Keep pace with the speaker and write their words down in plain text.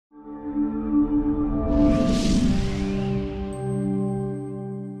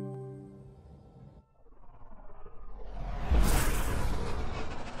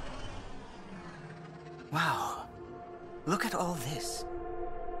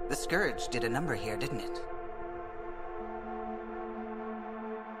The Scourge did a number here, didn't it?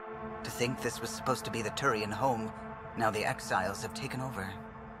 To think this was supposed to be the Turian home, now the exiles have taken over.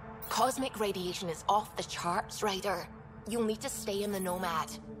 Cosmic radiation is off the charts, Ryder. You'll need to stay in the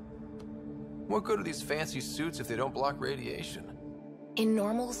Nomad. What good are these fancy suits if they don't block radiation? In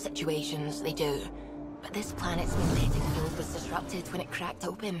normal situations, they do. But this planet's magnetic field was disrupted when it cracked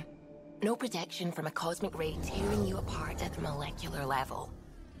open. No protection from a cosmic ray tearing you apart at the molecular level.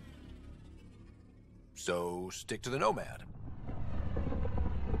 So, stick to the Nomad.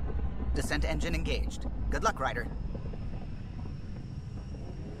 Descent engine engaged. Good luck, Ryder.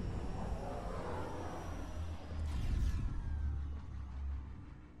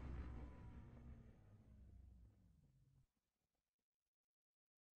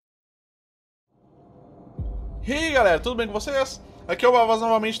 E aí galera, tudo bem com vocês? Aqui é o Bavaz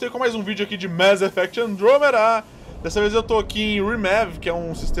novamente, estou com mais um vídeo aqui de Mass Effect Andromeda. Dessa vez eu tô aqui em Remev, que é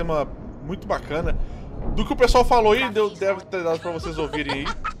um sistema muito bacana. Do que o pessoal falou aí, deve ter dado pra vocês ouvirem aí.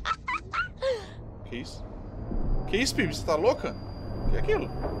 Que isso? Que isso, Pibi? Você tá louca? O que é aquilo?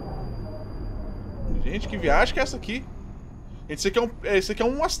 Gente, que viagem que é essa aqui? Esse aqui é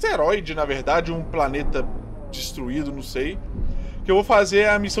um asteroide, na verdade, um planeta destruído, não sei. Que eu vou fazer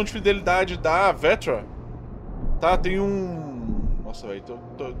a missão de fidelidade da Vetra. Tá, tem um... Nossa, velho,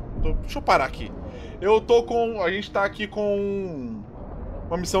 deixa eu parar aqui. A gente tá aqui com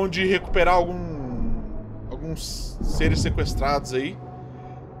uma missão de recuperar alguns seres sequestrados aí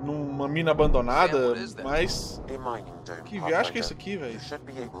numa mina abandonada, mas... Que viagem que é isso aqui, velho?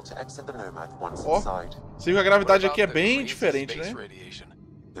 Ó, você viu que a gravidade aqui é bem diferente, né?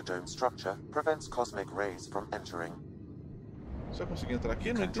 Você vai conseguir entrar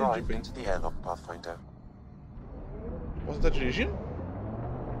aqui? Não entendi bem. Você tá dirigindo?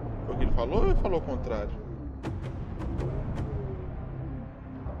 Foi o que ele falou ou ele falou o contrário?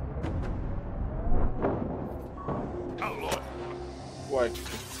 Uai, o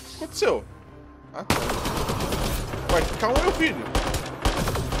que aconteceu? Ah, tá. Uai, calma, meu filho.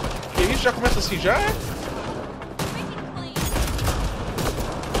 Que isso? Já começa assim, já é?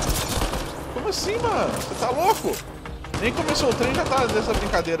 Como assim, mano? Você tá louco? Nem começou o trem, já tá nessa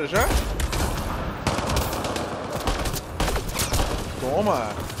brincadeira já? Toma!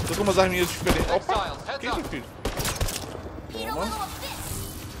 Tô com umas arminhas diferentes. Opa! Que isso, filho?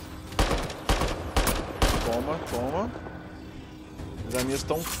 Toma. Toma. As arminhas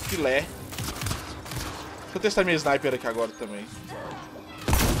estão filé. Deixa eu testar minha sniper aqui agora também.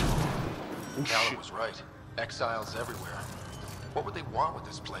 Cal was right. Exiles everywhere. What would they want with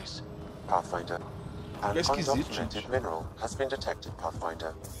this place? Pathfinder. An undocumented mineral has been detected,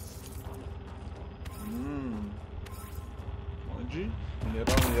 Pathfinder. Onde?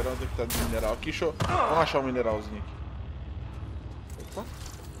 Mineral, deve estar de mineral aqui. Deixa eu... Vamos achar um mineralzinho aqui. Opa.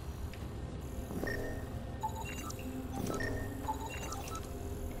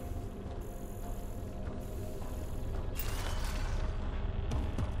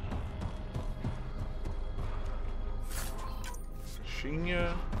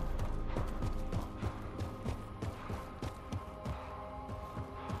 Caixinha.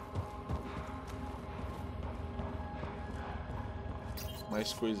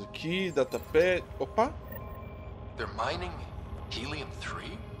 Mais coisa aqui, datapad. Opa! They're mining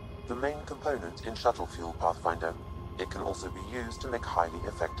helium-3? The main component in shuttle fuel, Pathfinder. It can also be used to make highly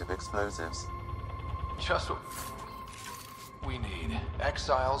effective explosives. Just what we need.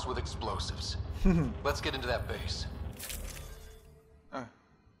 Exiles with explosives. Let's get into that base. Ah,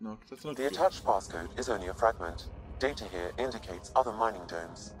 não, aqui tá tudo The attached passcode is only a fragment. Data here indicates other mining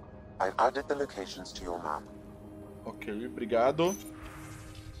domes. I've added the locations to your map. Ok, obrigado.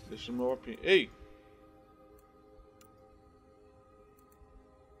 Deixa o meu mapinha. Ei!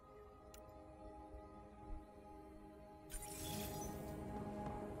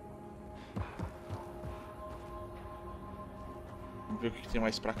 Vamos ver o que tem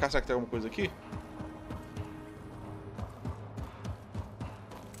mais pra cá. Será que tem alguma coisa aqui?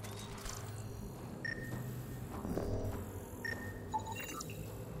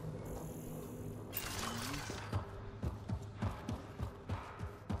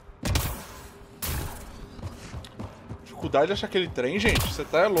 Dificuldade de achar aquele trem, gente. Você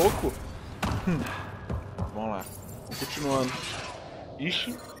tá louco. Vamos lá. Continuando.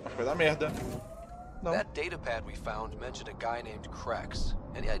 Ixi, acho que vai dar merda. Não. That datapad we found mentioned a guy named Krex.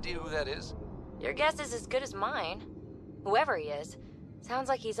 Any idea who that is? Your guess is as good as mine. Whoever he is, sounds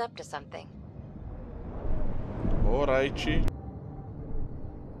like he's up to something. Alright.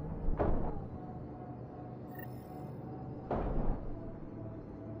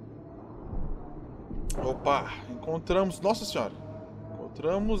 Opa, encontramos... Nossa senhora.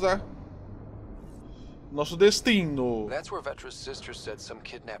 Encontramos a nosso destino. That's where Vetra's sister said some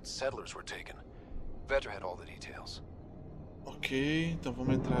kidnapped settlers were taken. Vetra had all the details. Ok, então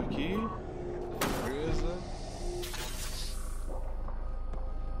vamos entrar aqui. Beleza.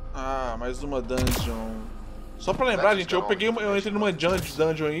 Ah, mais uma dungeon. Só pra lembrar, gente, eu entrei numa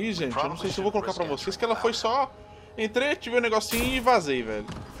dungeon aí, gente. Eu não sei se eu vou colocar pra vocês, que ela foi só... Entrei, ativei o negocinho e vazei, velho.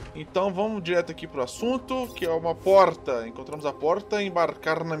 Então vamos direto aqui pro assunto, que é uma porta. Encontramos a porta,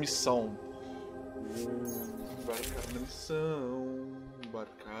 embarcar na missão. Embarcar na missão.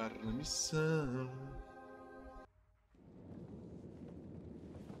 Embarcar na missão.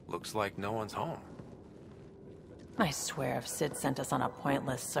 Looks like no one's home. I swear if Sid sent us on a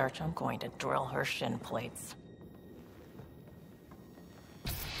pointless search, I'm going to drill her shin plates.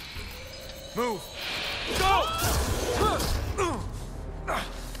 Move! Go!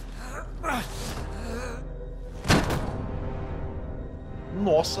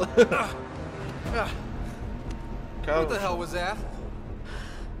 Nossa! What the hell was that?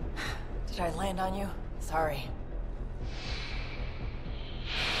 Did I land on you? Sorry.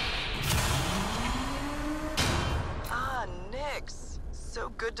 Ah, Nix. So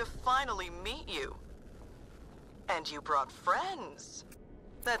good to finally meet you. And you brought friends.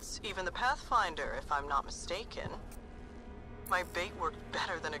 That's even the Pathfinder, if I'm not mistaken. My bait worked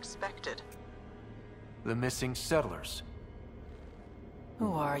better than expected. The missing settlers.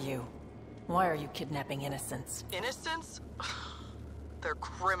 Who are you? Why are you kidnapping innocents? Innocents? They're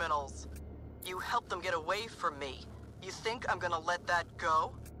criminals. You helped them get away from me. You think I'm gonna let that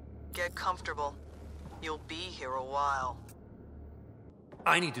go? Get comfortable. You'll be here a while.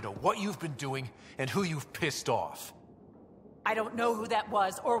 I need to know what you've been doing and who you've pissed off. I don't know who that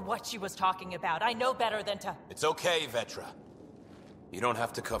was or what she was talking about. I know better than to... It's okay, Vetra. You don't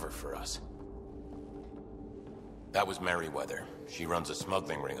have to cover for us. That was Merryweather. She runs a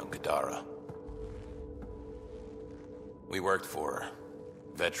smuggling ring on Kadara. We worked for her.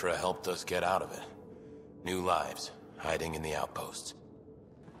 Vetra helped us get out of it. New lives, hiding in the outposts.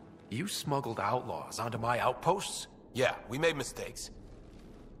 You smuggled outlaws onto my outposts? Yeah, we made mistakes.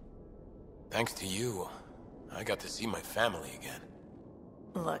 Thanks to you, I got to see my family again.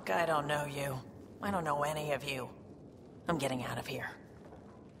 Look, I don't know you. I don't know any of you. I'm getting out of here.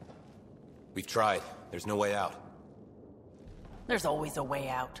 We've tried. There's no way out. There's always a way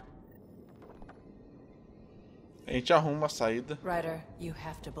out. A gente arruma a saída. Ryder, you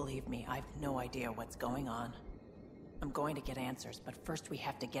have to believe me. I've no idea what's going on. I'm going to get answers, but first we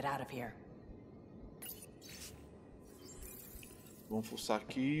have to get out of here. Vamos fuçar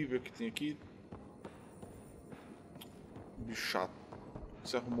aqui, ver o que tem aqui. Bicho chato. O que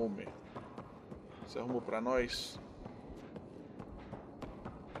você arrumou, mesmo? Você arrumou pra nós?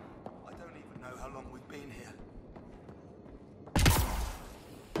 I don't even know how long we've been here.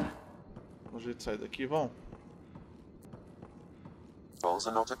 Um jeito de sair daqui, vamos? Doors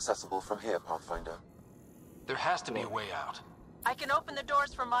are not accessible from here, Pathfinder. There has to be a way out. I can open the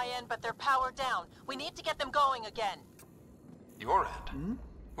doors from my end, but they're powered down. We need to get them going again. Your end?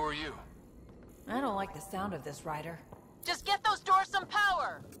 Who are you? I don't like the sound of this, Ryder. Just get those doors some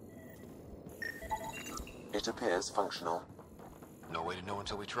power! It appears functional. No way to know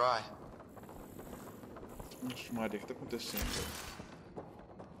until we try. Nossa, Maria, o que tá acontecendo?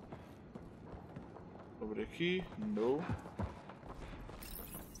 Sobre aqui, no.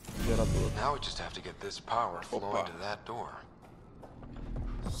 Gerador. Now we just have to get this power flowing to that door.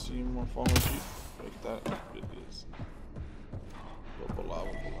 Sim, uma forma de... Aí tá, beleza. Vamos lá,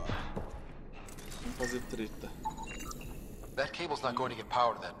 vamos lá. Vamos fazer treta. That cable's not going to get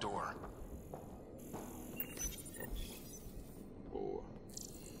power to that door. Boa.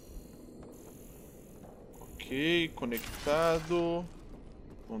 Ok, conectado.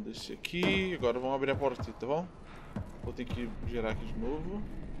 Vamos descer aqui. Agora vamos abrir a portita, vamos? Vou ter que gerar aqui de novo.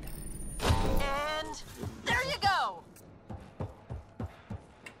 And there you go!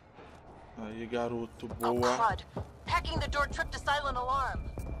 Aí, garoto, Oh, boa. crud. Hacking the door tripped a silent alarm.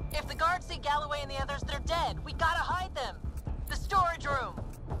 If the guards see Galloway and the others, they're dead. We gotta hide them. The storage room.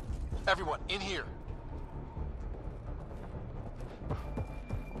 Everyone, in here.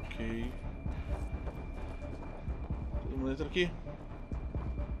 Ok. Todo mundo entra aqui.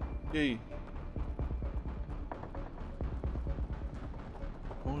 E aí?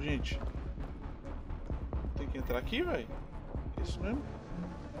 Bom, gente. Tem que entrar aqui, velho? É isso mesmo?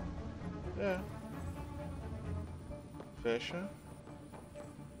 É. Fecha.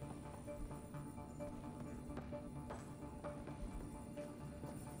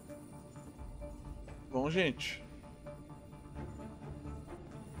 Bom, gente.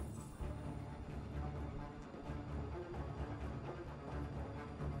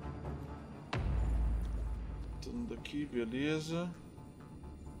 aqui, beleza.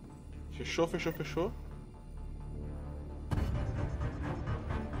 Fechou, fechou, fechou.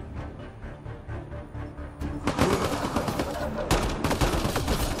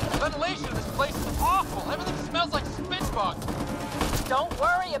 Ventilation in this place is awful. Everything smells like spit bug. Don't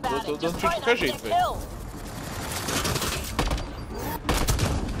worry about it. Just try not to get killed.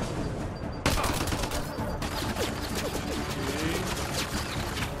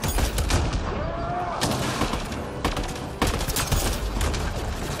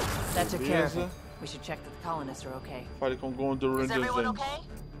 That took care of it. We should check that the colonists are okay. Fale com Gondor. Is everyone okay?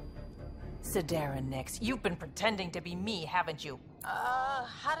 Sidera, Nix, you've been pretending to be me, haven't you?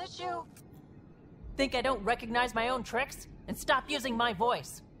 How did you... Think I don't recognize my own tricks? And stop using my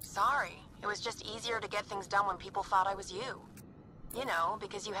voice. Sorry. It was just easier to get things done when people thought I was you. You know,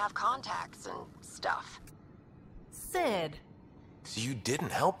 because you have contacts and stuff. Sid. So you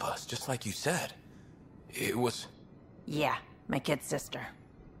didn't help us, just like you said. It was... Yeah, my kid's sister.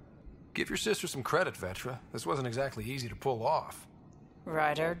 Give your sister some credit, Vetra. This wasn't exactly easy to pull off.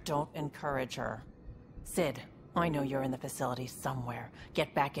 Ryder, don't encourage her. Sid, I know you're in the facility somewhere.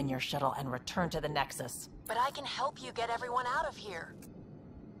 Get back in your shuttle and return to the Nexus. But I can help you get everyone out of here.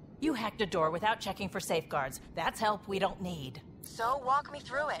 You hacked a door without checking for safeguards. That's help we don't need. So walk me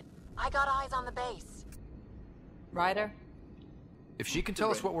through it. I got eyes on the base. Ryder? If she can tell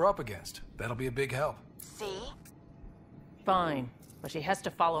us what we're up against, that'll be a big help. See? Fine, but she has to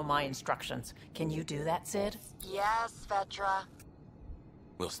follow my instructions. Can you do that, Sid? Yes, Vetra.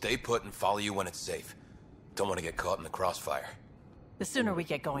 We'll stay put and follow you when it's safe. Don't want to get caught in the crossfire. The sooner we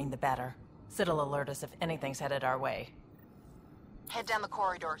get going, the better. Sid'll alert us if anything's headed our way. Head down the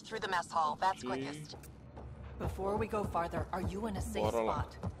corridor, through the mess hall. That's quickest. Before we go farther, are you in a safe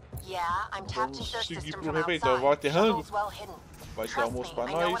spot? Yeah, I'm tapped into their seguir system pro from refeitório. outside. Vou aterrando. Shuttle's well hidden. Vai ter Trust me, almoço pra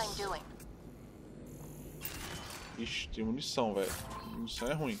I know what nós. I'm doing. Ixi, tem munição, velho. Munição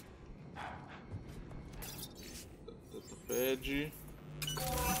é ruim. Pad.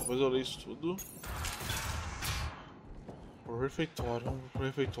 Depois eu leio isso tudo. Pro refeitório, vamos pro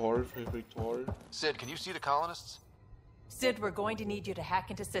refeitório. Sid, can you see the colonists? Sid, we're going to need you to hack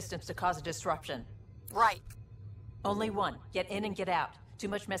into systems to cause a disruption. Right. Only one. Get in and get out. Too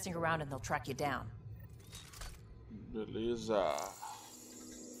much messing around and they'll track you down. Beleza.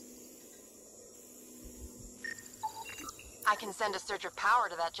 I can send a surge of power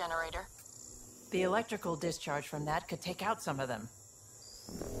to that generator. The electrical discharge from that could take out some of them.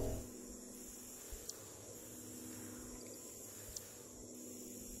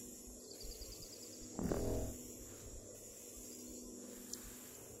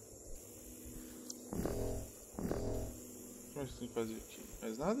 O que mais tem que fazer aqui?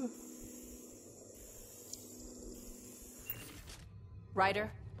 Mais nada?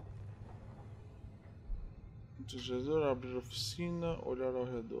 Ryder? Utilizador, abrir a oficina, olhar ao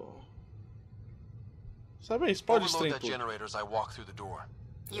redor. Sabe, explode esse trem Overload that generator as I walk through the door.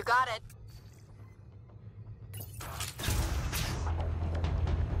 You got it.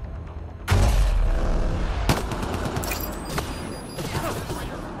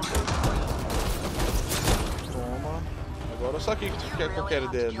 Toma. Agora eu saquei que tu quer qualquer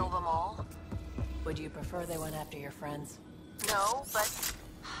ideia ali. Would you prefer they went after your friends? No, but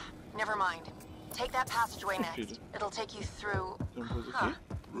never mind. Take that passageway next. It'll take you through. Huh.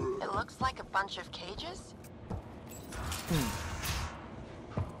 It looks like a bunch of cages.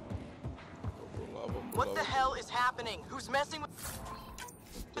 What the hell is happening? Who's messing with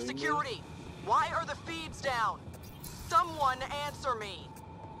the security? Why are the feeds down? Someone answer me.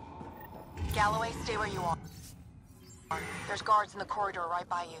 Galloway, stay where you are. There's guards in the corridor right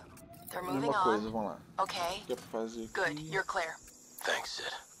by you. They're moving on. Okay. Good, you're clear. Thanks,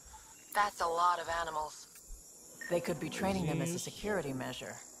 Sid. That's a lot of animals. They could be training them as a security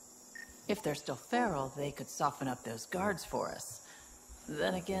measure. If they're still feral, they could soften up those guards for us.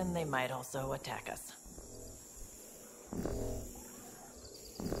 Then again, they might also attack us.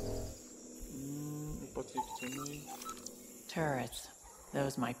 Turrets.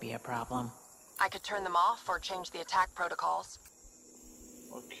 Those might be a problem. I could turn them off or change the attack protocols.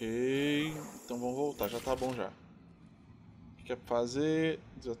 Ok, então vamos voltar, já tá bom já. O que quer fazer?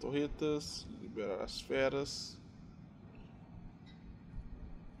 Desar torretas, liberar as feras.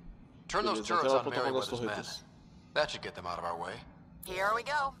 Turn those turrets on Merryweather's men. That should get them out of our way. Here we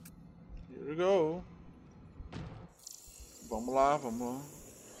go. Here we go. Vamos lá, vamos lá.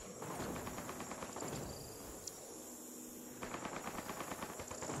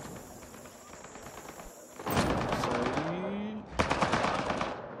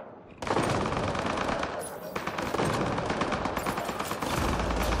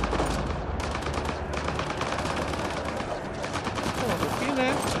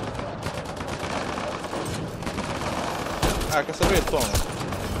 Ah, quer saber? Toma.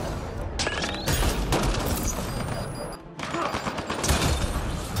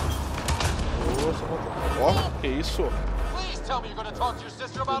 Ó, que isso?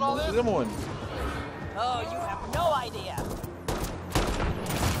 Demônio. Oh, you have no idea.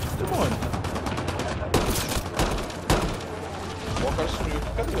 Demônio. Ó, o cara sumiu.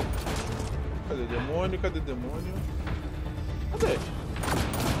 Cadê? Cadê demônio? Cadê demônio? Cadê?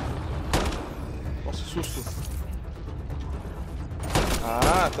 Nossa, susto.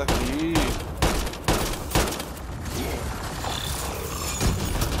 Ah, tá aqui.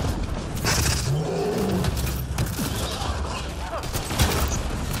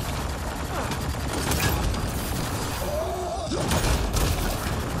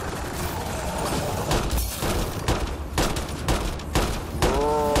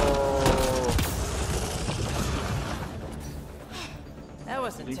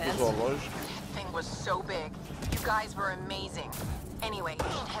 Thing was so big. You guys were amazing. Anyway,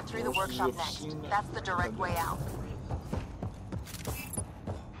 you should head through the workshop next. That's the direct way out.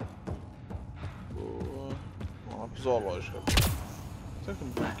 Uma zoológica. Será que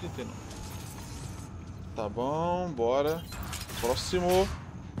não aqui tem não? Tá bom, bora. Próximo.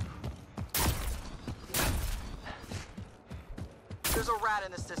 There's a rat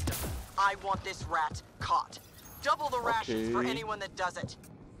in the system. I want this rat caught. Double the rations for anyone that does it.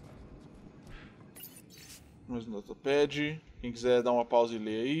 Mais um notepad. Quem quiser dar uma pausa e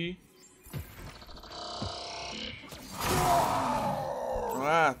ler aí.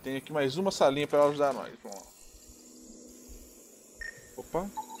 Ah, tem aqui mais uma salinha para ajudar nós. Vamos lá.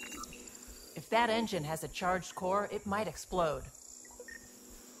 Opa. If that engine has a charged core, it might explode.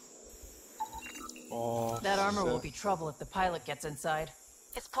 That armor will be trouble if the pilot gets inside.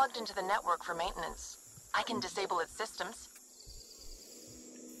 It's plugged into the network for maintenance. I can disable its systems.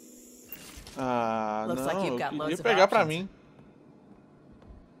 Ah, Looks não, like you've got eu loads queria of pegar pra options. mim.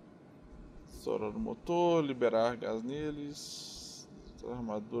 Estourar o motor, liberar gás neles. A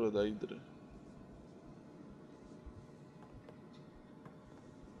armadura da Hydra.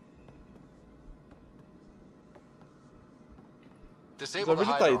 Disable the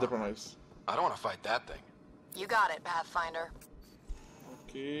Desabilita a Hydra Hydra. pra nós. I don't want to fight that thing. You got it, Pathfinder.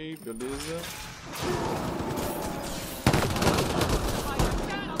 Ok, beleza.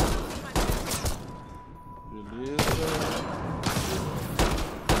 Beleza.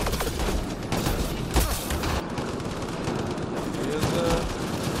 Beleza.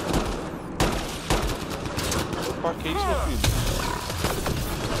 Opa, que isso, meu filho?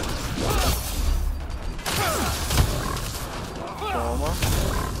 Toma.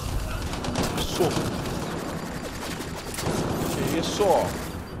 Isso. Que isso?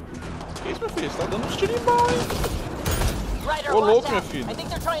 Que isso, meu filho? Você tá dando uns tirinhos bons, hein? Ô, louco, meu filho. I think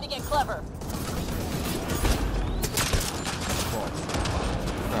they're trying to get clever.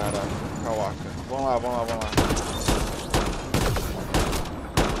 Caraca, cauaca. Vamos lá, vamos lá, vamos lá.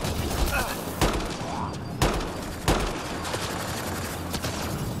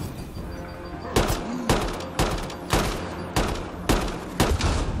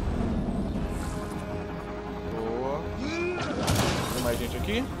 Boa. Tem mais gente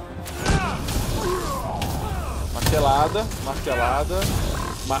aqui? Martelada, martelada,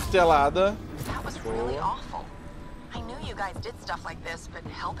 martelada. That was really awful. I knew you guys did stuff like this, but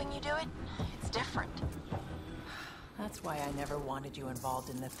helping you do it, it's different. That's why I never wanted you involved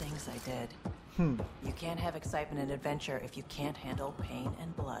in the things I did. You can't have excitement and adventure if you can't handle pain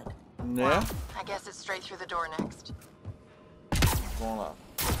and blood. Né? I guess it's straight through the door next. Vamos lá.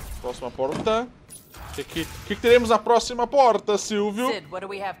 Próxima porta. O que teremos na próxima porta, Silvio? Sid, what do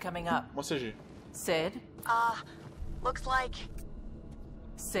we have coming up? Uma CG. Sid? Looks like...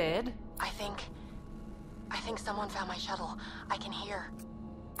 Sid? I think someone found my shuttle. I can hear.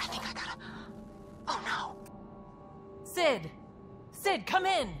 I think I gotta... Oh no! Sid! Sid, come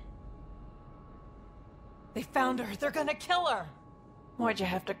in! They found her. They're gonna kill her! Why'd you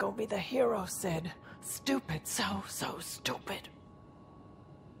have to go be the hero, Sid? Stupid. So stupid.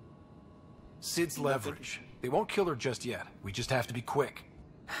 Sid's leverage. They won't kill her just yet. We just have to be quick.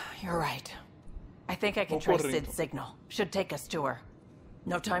 You're right. I think I can trace Sid's signal. Should take us to her.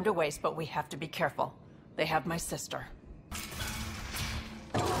 No time to waste, but we have to be careful. They have my sister.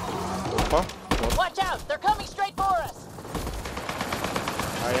 Opa. Watch out! They're coming straight for us!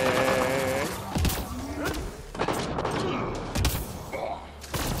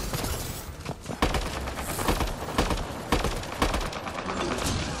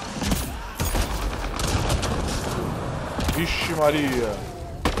 Vixe Maria.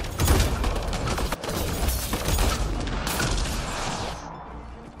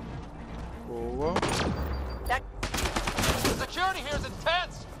 Boa.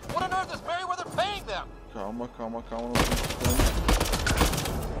 calma, não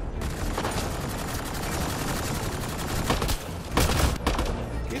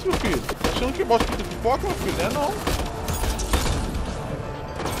que isso, meu filho? Tá achando que bota de pipoca, meu filho? Não é não.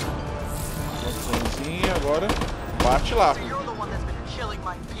 Agora, bate lá.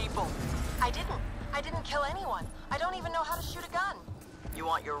 I didn't kill anyone. I don't even know how to shoot a gun. You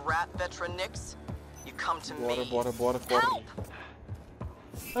want your rat Vetra nicks? You come to me. Bora. Help!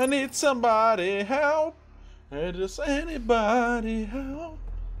 I need somebody help. Just anybody help.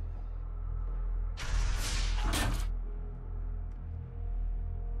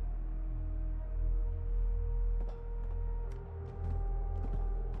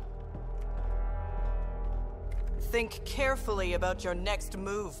 Think carefully about your next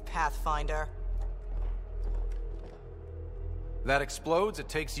move, Pathfinder. That explodes, it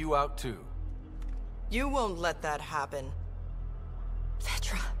takes you out too. You won't let that happen.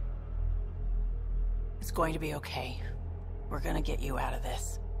 Vetra. It's going to be okay. We're gonna get you out of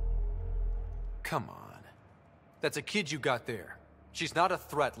this. Come on. That's a kid you got there. She's not a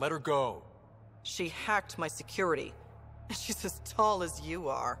threat, let her go. She hacked my security. She's as tall as you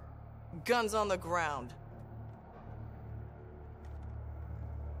are. Guns on the ground.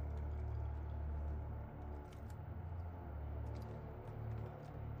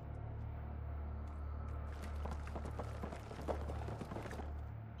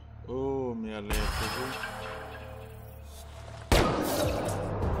 Oh, minha letra, viu?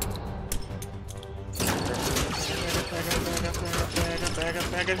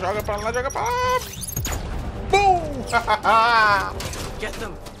 Pega, joga pra lá, joga pra lá! Boom! Get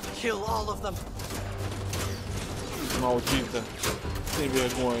them! Kill all of them! Maldita! Sem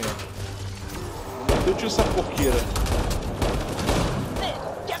vergonha! Eu tiro essa porqueira!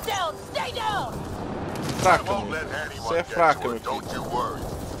 Get down! Stay down! Fraca, você é fraca, meu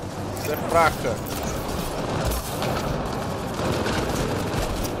filho. Você é fraca.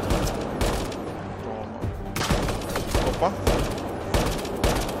 Toma. Opa.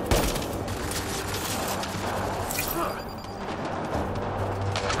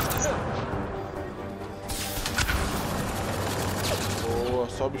 Boa,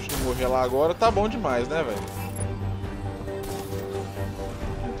 só o bicho não morrer lá agora. Tá bom demais, né, velho?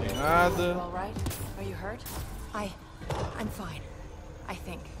 Não tem nada. I'm fine. I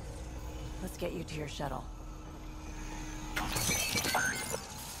think. Let's get you to your shuttle.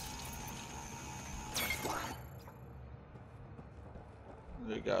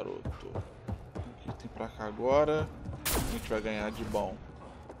 E aí, garoto? O que tem pra cá agora? O que a gente vai ganhar de bom?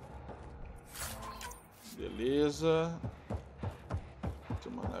 Beleza.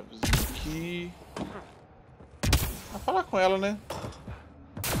 Tem uma navezinha aqui. Vou falar com ela, né?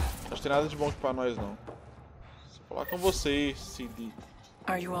 Não tem nada de bom aqui pra nós, não. Vou falar com você, CD.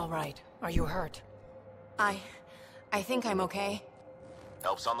 Are you all right? Are you hurt? I think I'm okay.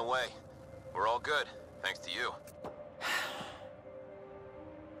 Help's on the way. We're all good, thanks to you.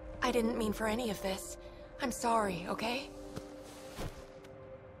 I didn't mean for any of this. I'm sorry, okay?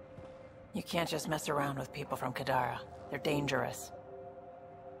 You can't just mess around with people from Kadara. They're dangerous.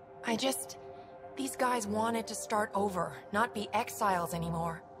 These guys wanted to start over, not be exiles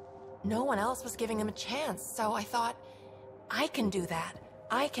anymore. No one else was giving them a chance, so I thought, I can do that.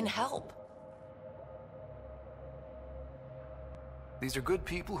 I can help. These are good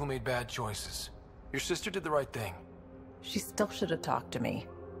people who made bad choices. Your sister did the right thing. She still should have talked to me.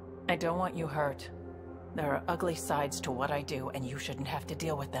 I don't want you hurt. There are ugly sides to what I do, and you shouldn't have to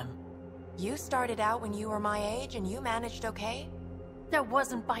deal with them. You started out when you were my age, and you managed okay? That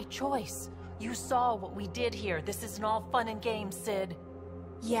wasn't by choice. You saw what we did here. This isn't all fun and games, Sid.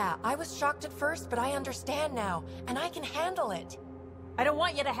 Yeah, I was shocked at first, but I understand now, and I can handle it. I don't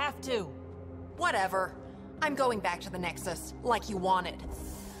want you to have to. Whatever. I'm going back to the Nexus, like you wanted.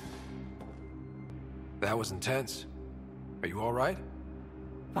 That was intense. Are you all right?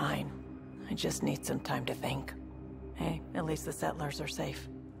 Fine. I just need some time to think. Hey, at least the settlers are safe.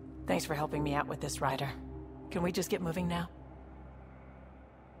 Thanks for helping me out with this, Ryder. Can we just get moving now?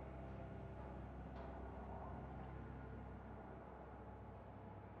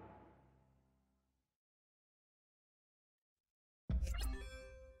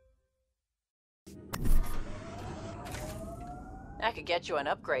 I could get you an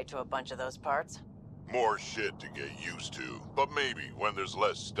upgrade to a bunch of those parts. More shit to get used to, but maybe when there's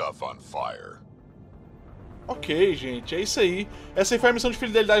less stuff on fire. Ok, gente, é isso aí. Essa aí foi a missão de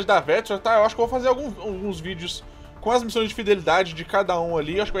fidelidade da Vetra, tá? Eu acho que eu vou fazer alguns vídeos com as missões de fidelidade de cada um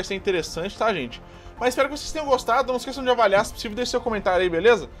ali. Eu acho que vai ser interessante, tá, gente? Mas espero que vocês tenham gostado. Não esqueçam de avaliar, se possível, deixe seu comentário aí,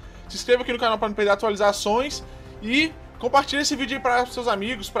 beleza? Se inscreva aqui no canal para não perder atualizações. E Compartilha esse vídeo aí para seus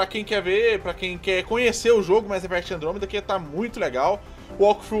amigos, para quem quer ver, para quem quer conhecer o jogo Mass Effect Andromeda, que tá muito legal. O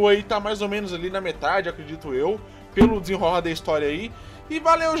walkthrough aí tá mais ou menos ali na metade, acredito eu, pelo desenrolar da história aí. E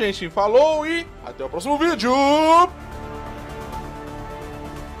valeu, gente. Falou e até o próximo vídeo!